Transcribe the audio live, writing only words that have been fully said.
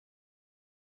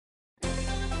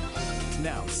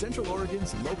Now, Central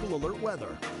Oregon's local alert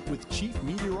weather with Chief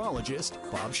Meteorologist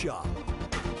Bob Shaw.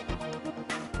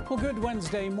 Well, good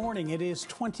Wednesday morning. It is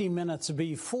 20 minutes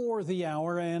before the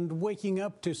hour and waking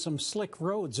up to some slick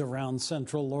roads around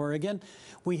Central Oregon.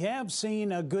 We have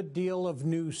seen a good deal of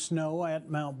new snow at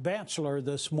Mount Bachelor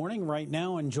this morning. Right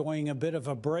now, enjoying a bit of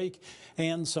a break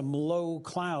and some low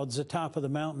clouds atop of the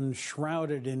mountain,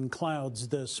 shrouded in clouds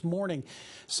this morning.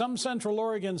 Some Central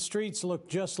Oregon streets look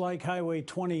just like Highway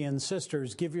 20 and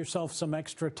Sisters. Give yourself some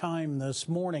extra time this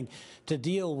morning to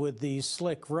deal with these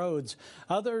slick roads.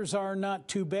 Others are not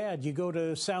too bad. You go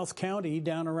to South County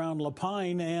down around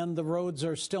Lapine and the roads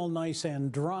are still nice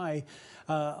and dry.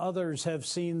 Others have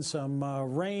seen some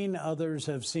rain. Others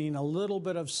have seen a little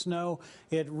bit of snow.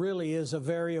 It really is a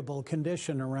variable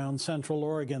condition around Central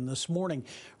Oregon this morning.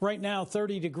 Right now,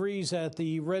 30 degrees at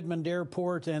the Redmond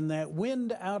Airport, and that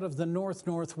wind out of the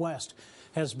north-northwest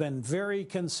has been very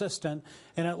consistent,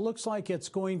 and it looks like it's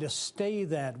going to stay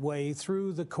that way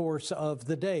through the course of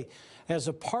the day. As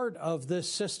a part of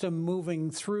this system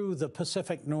moving through the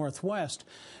Pacific Northwest,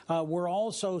 we're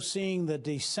also seeing the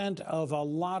descent of a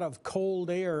lot of cold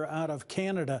air out of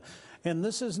Canada. And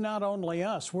this is not only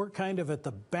us. We're kind of at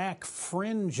the back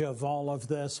fringe of all of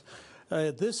this.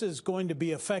 This is going to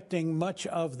be affecting much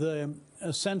of the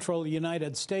central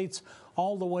United States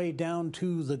all the way down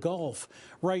to the Gulf.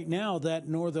 Right now, that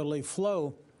northerly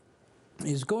flow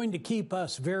is going to keep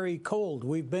us very cold.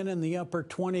 We've been in the upper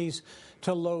 20s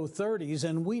to low 30s,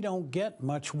 and we don't get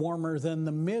much warmer than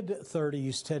the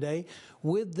mid-30s today.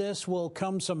 With this will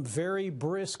come some very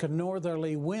brisk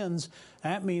northerly winds.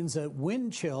 That means that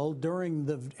wind chill during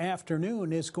the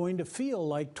afternoon is going to feel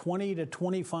like 20 to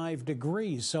 25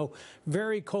 degrees. So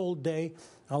very cold day.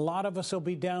 A lot of us will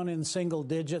be down in single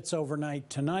digits overnight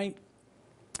tonight.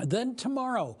 Then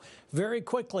tomorrow, very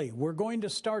quickly, we're going to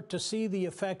start to see the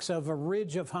effects of a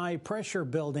ridge of high pressure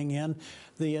building in.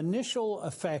 The initial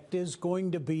effect is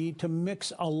going to be to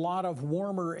mix a lot of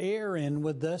warmer air in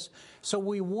with this, so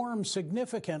we warm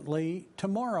significantly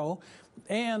tomorrow.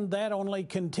 And that only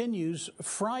continues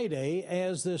Friday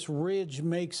as this ridge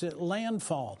makes it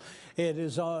landfall. It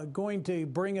is going to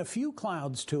bring a few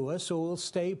clouds to us, so we'll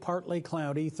stay partly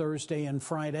cloudy Thursday and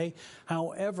Friday.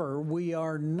 However, we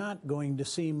are not going to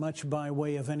see much by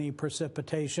way of any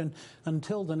precipitation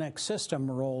until the next system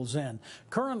rolls in.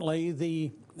 Currently,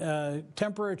 the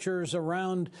temperatures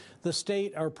around the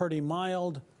state are pretty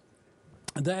mild.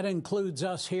 That includes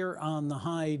us here on the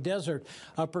high desert,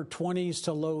 upper 20s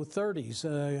to low 30s.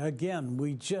 Again,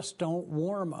 we just don't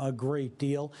warm a great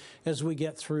deal as we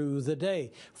get through the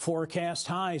day. Forecast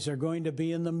highs are going to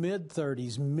be in the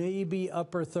mid-30s, maybe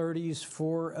upper 30s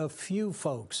for a few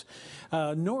folks.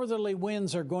 Northerly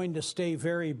winds are going to stay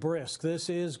very brisk. This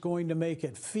is going to make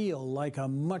it feel like a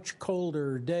much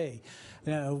colder day.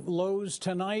 Lows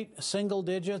tonight, single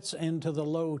digits into the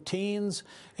low teens,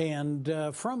 and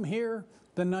from here,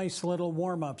 the nice little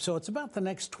warm-up. So it's about the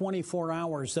next 24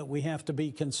 hours that we have to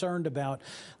be concerned about.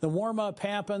 The warm-up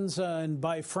happens, and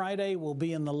by Friday, we'll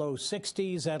be in the low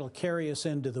 60s. That'll carry us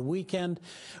into the weekend.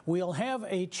 We'll have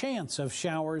a chance of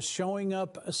showers showing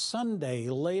up Sunday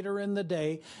later in the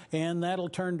day, and that'll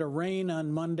turn to rain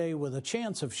on Monday with a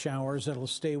chance of showers that'll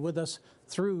stay with us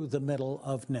through the middle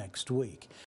of next week.